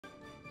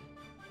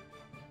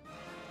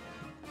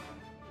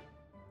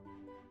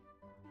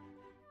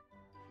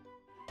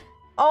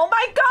Oh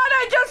my god,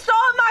 I just saw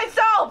it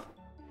myself!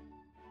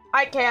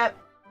 I can't.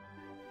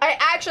 I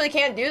actually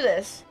can't do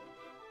this.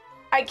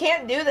 I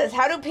can't do this.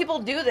 How do people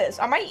do this?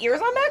 Are my ears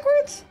on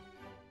backwards?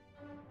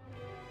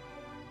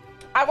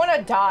 I want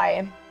to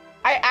die.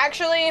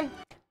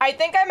 I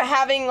think I'm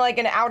having like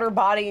an outer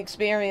body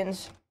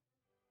experience.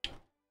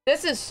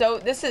 This is so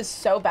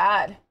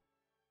bad.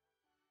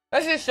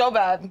 This is so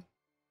bad.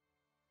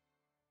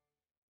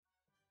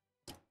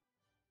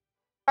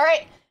 All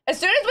right, as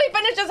soon as we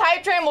finish this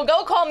hype train, we'll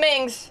go call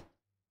Minx.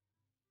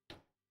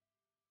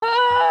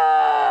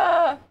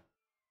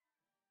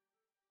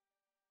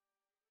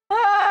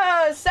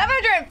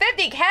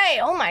 750K.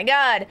 Oh my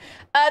god.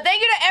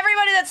 Thank you to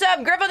everybody that's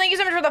subbed. Griffo, thank you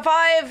so much for the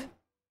 5.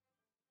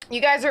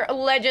 You guys are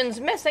legends.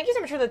 Miss, thank you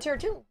so much for the tier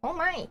 2. Oh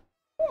my.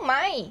 Oh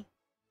my.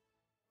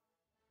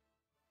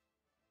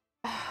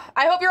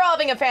 I hope you're all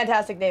having a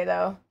fantastic day,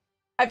 though.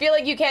 I feel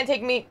like you can't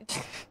take me...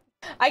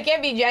 I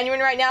can't be genuine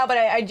right now, but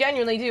I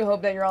genuinely do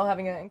hope that you're all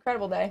having an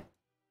incredible day.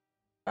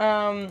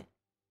 Why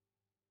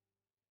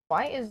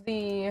is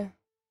the...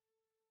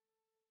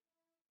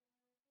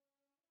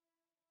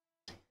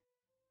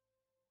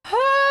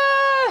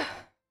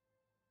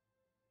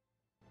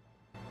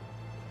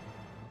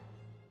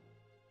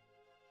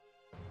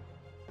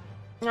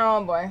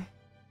 Oh boy.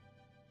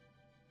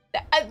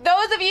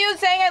 Those of you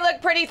saying I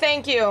look pretty,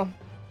 thank you.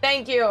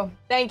 Thank you.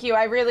 Thank you.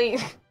 I really...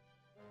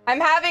 I'm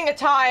having a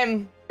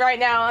time right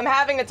now. I'm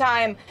having a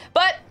time.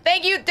 But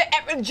thank you to...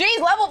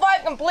 Jeez, level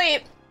 5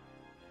 complete.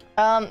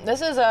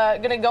 This is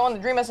gonna go on the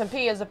Dream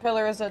SMP as a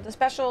pillar, as the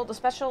special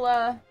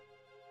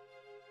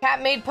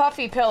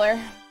CaptainPuffy pillar.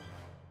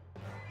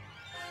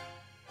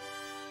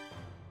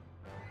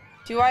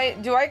 Do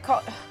I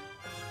call...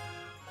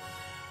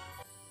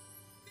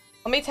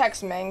 Let me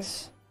text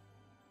Minx.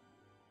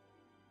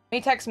 Let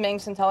me text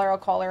Minx and tell her I'll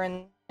call her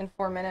in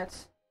 4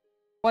 minutes.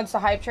 Once the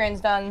hype train's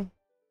done.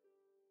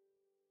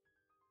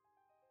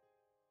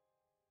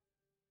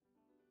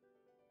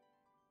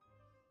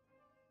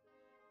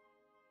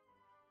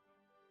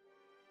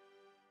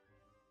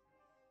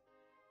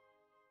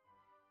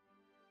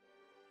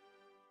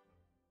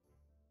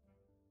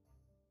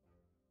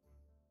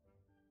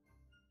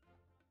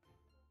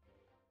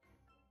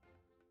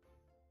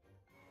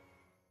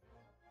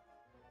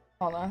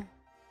 Hold on.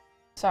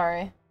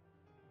 Sorry.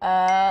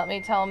 Let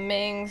me tell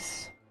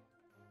Minx.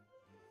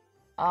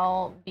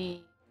 I'll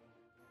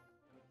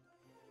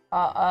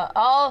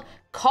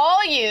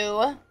call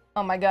you.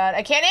 Oh my god,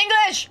 I can't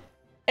English!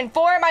 In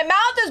 4, my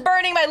mouth is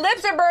burning, my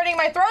lips are burning,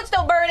 my throat's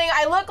still burning,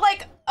 I look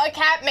like a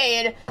cat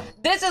maid.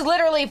 This is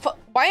literally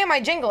why am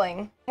I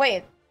jingling?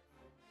 Wait.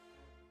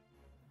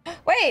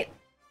 Wait.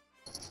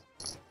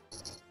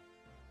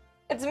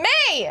 It's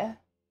me!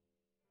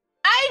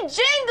 I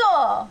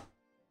jingle!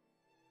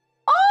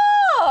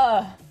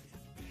 Oh!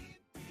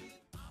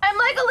 I'm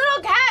like a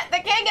little cat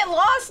that can't get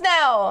lost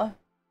now.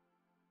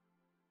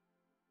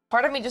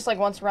 Part of me just like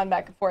wants to run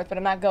back and forth, but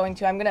I'm not going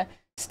to. I'm gonna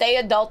stay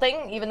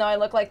adulting, even though I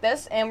look like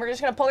this, and we're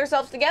just gonna pull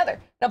ourselves together.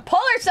 Now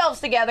pull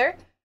ourselves together.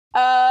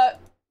 Griffo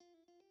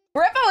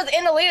is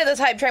in the lead of this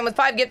hype train with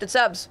 5 gifted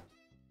subs.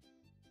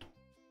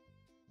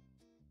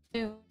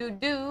 Do do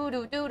do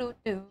do do do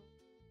do.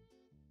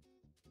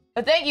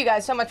 But thank you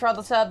guys so much for all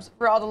the subs,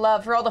 for all the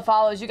love, for all the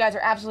follows. You guys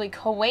are absolutely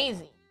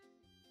crazy.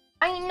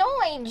 I know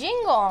I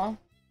jingle.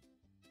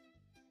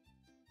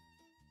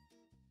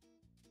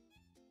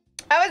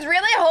 I was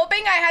really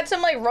hoping I had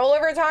some like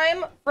rollover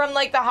time from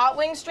like the Hot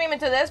Wings stream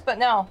into this, but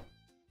no.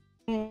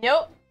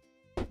 Nope.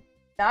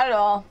 Not at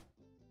all.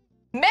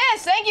 Miss,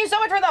 thank you so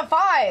much for the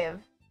 5.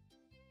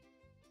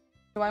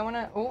 Do I want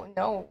to? Oh,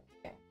 no.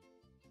 Okay.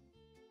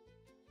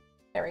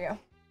 There we go.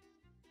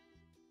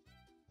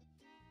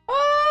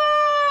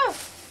 Ah!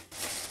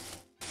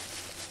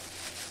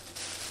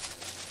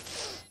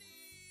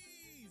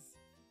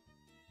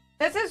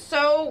 This is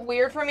so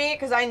weird for me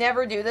because I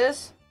never do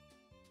this.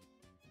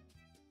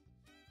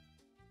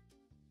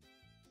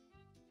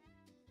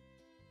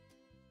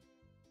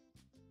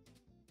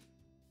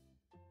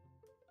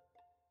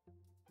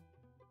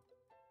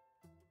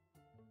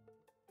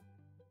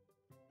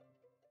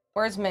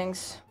 Where's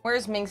Minx?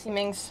 Where's Minxy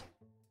Minx?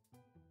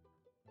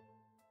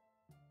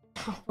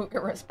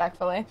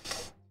 Respectfully.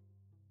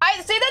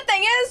 The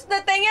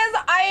thing is,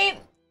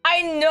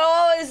 I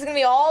know this is gonna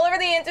be all over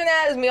the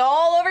internet, it's gonna be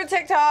all over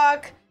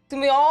TikTok, it's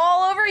gonna be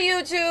all over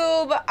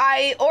YouTube.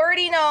 I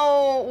already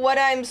know what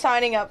I'm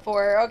signing up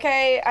for,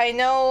 okay? I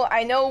know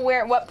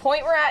what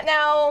point we're at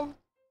now.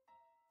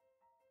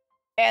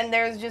 And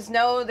there's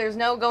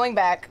no going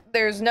back.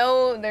 There's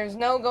no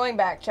going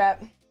back,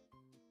 chat.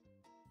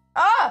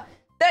 Ah!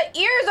 The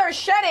ears are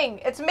shedding!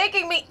 It's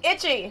making me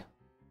itchy!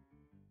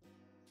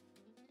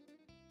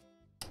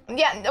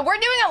 Yeah, we're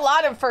doing a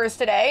lot of firsts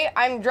today.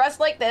 I'm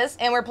dressed like this,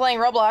 and we're playing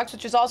Roblox,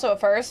 which is also a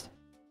first.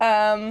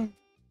 So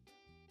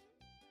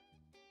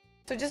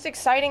just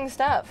exciting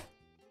stuff.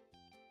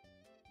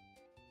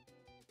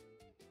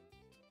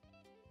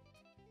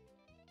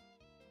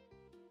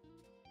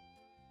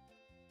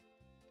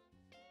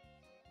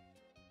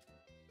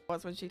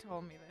 Was when she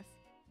told me this.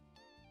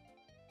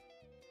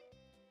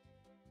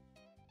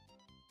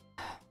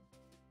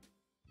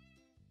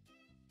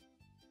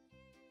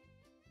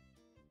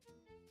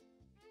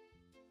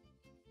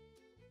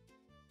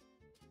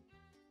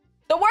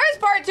 The worst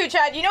part too,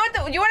 Chad, you know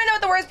what? You want to know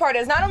what the worst part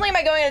is? Not only am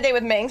I going on a date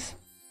with Minx,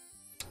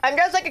 I'm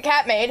dressed like a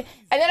cat maid,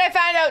 and then I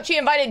found out she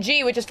invited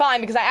G, which is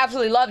fine because I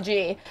absolutely love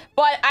G.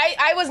 But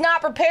I was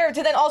not prepared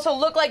to then also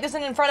look like this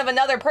in front of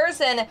another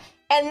person,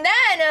 and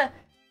then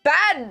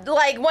Bad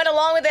like went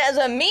along with it as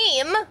a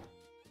meme.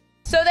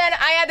 So then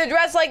I had to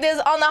dress like this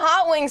on the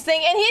Hot Wings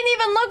thing, and he didn't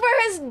even look for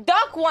his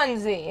duck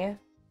onesie.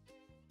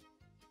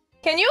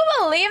 Can you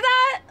believe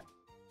that?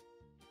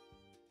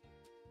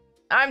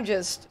 I'm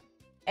just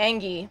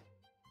angry.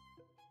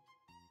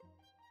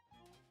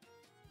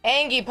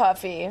 Angry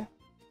Puffy.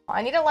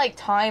 I need to like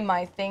tie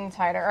my thing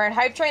tighter. Alright,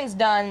 hype train's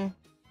done.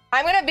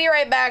 I'm gonna be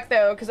right back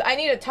though, because I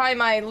need to tie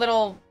my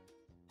little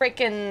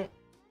freaking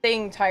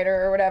thing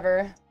tighter or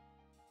whatever.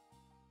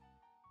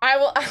 I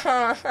will.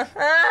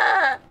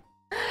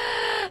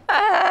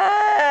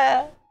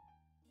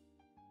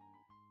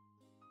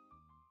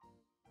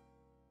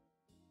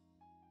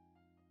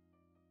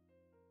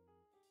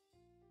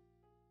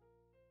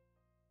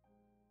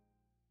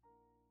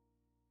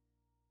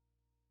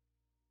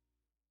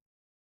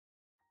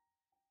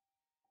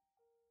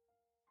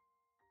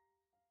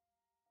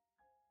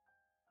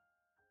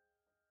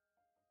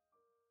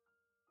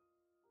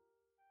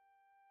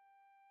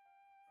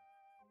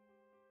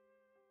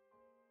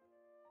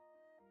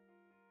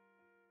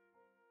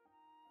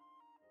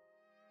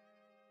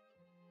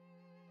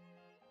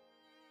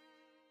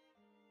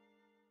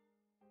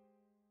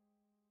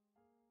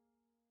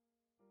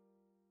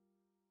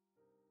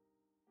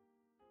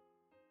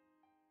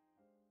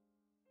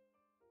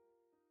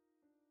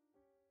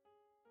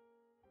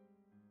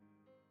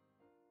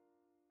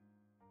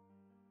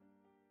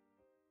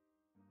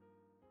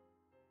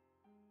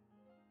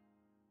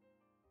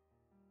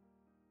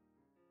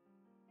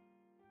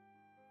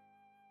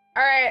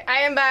 Alright,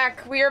 I am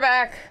back. We are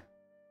back.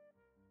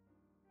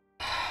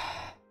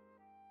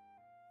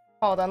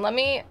 Hold on, let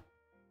me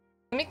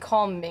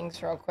call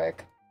Minx real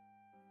quick.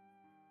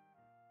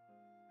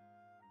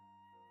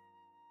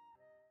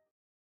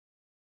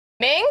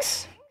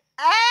 Minx?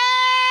 Hey!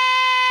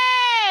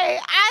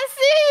 I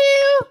see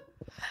you!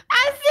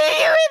 I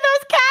see you in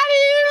those cat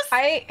ears!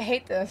 I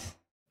hate this.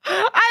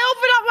 I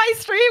opened up my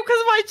stream because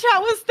my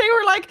chat was, they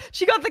were like,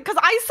 she got the, because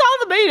I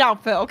saw the maid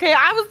outfit, okay?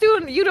 I was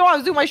doing, you know, I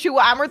was doing my shoot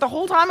with Amber the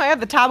whole time. I had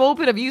the tab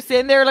open of you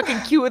sitting there looking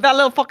cute with that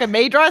little fucking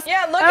maid dress.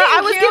 Yeah, looking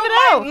I was cute. giving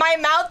out. My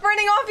mouth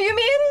burning off, you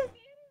mean?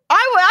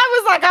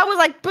 I was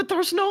like, but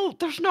there's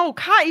no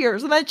cat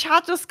ears. And then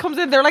chat just comes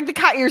in, they're like, the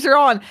cat ears are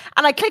on.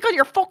 And I click on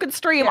your fucking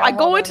stream. Yeah, I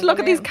go in on, to look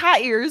at these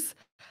cat ears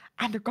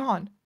and they're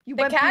gone. You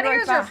the went cat right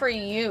ears back. are for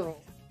you.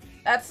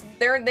 That's,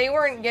 they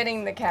weren't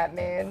getting the cat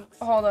maid.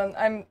 Hold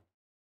on,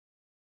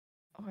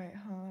 Wait,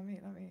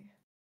 let me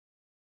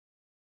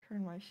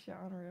turn my shit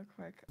on real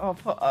quick.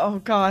 Oh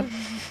god.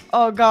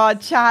 Oh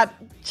god, chat.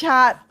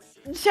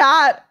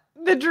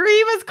 The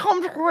dream has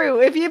come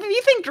true. If you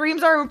think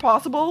dreams are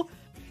impossible,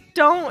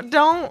 don't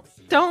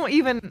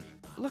even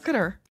look at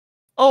her.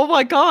 Oh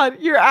my god,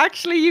 you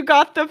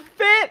got the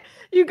fit.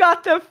 You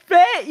got the ears,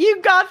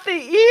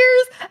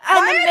 and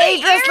why the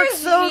maid dress looks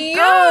so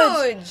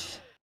good.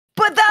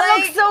 But that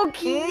looks so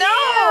cute. No.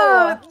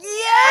 Yes,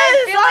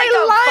 I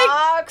feel like a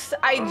fox.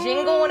 I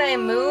jingle when I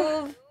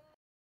move.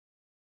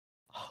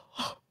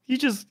 You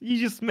just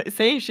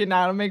saying shit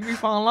now to make me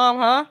fall in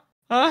love,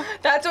 huh?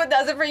 That's what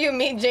does it for you,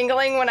 me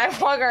jingling when I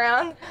walk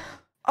around?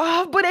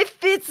 Oh, but it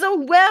fits so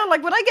well.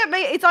 Like when I get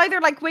made, it's either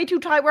like way too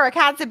tight where I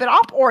can't zip it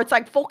up, or it's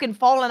like fucking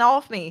falling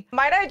off me.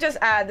 Might I just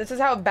add, this is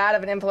how bad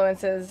of an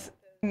influence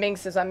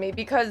Minx is on me,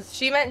 because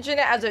she mentioned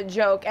it as a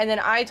joke, and then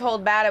I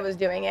told Bad I was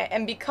doing it,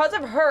 and because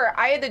of her,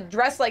 I had to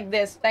dress like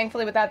this,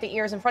 thankfully without the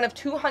ears, in front of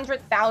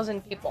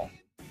 200,000 people.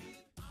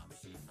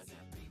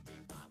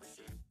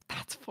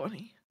 That's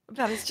funny.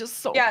 That is just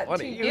so Yeah,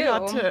 funny.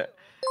 to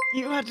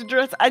You had to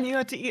dress, and you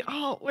had to eat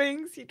hot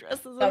wings. You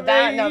dressed as a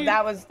maid. No,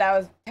 that was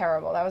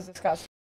terrible. That was disgusting.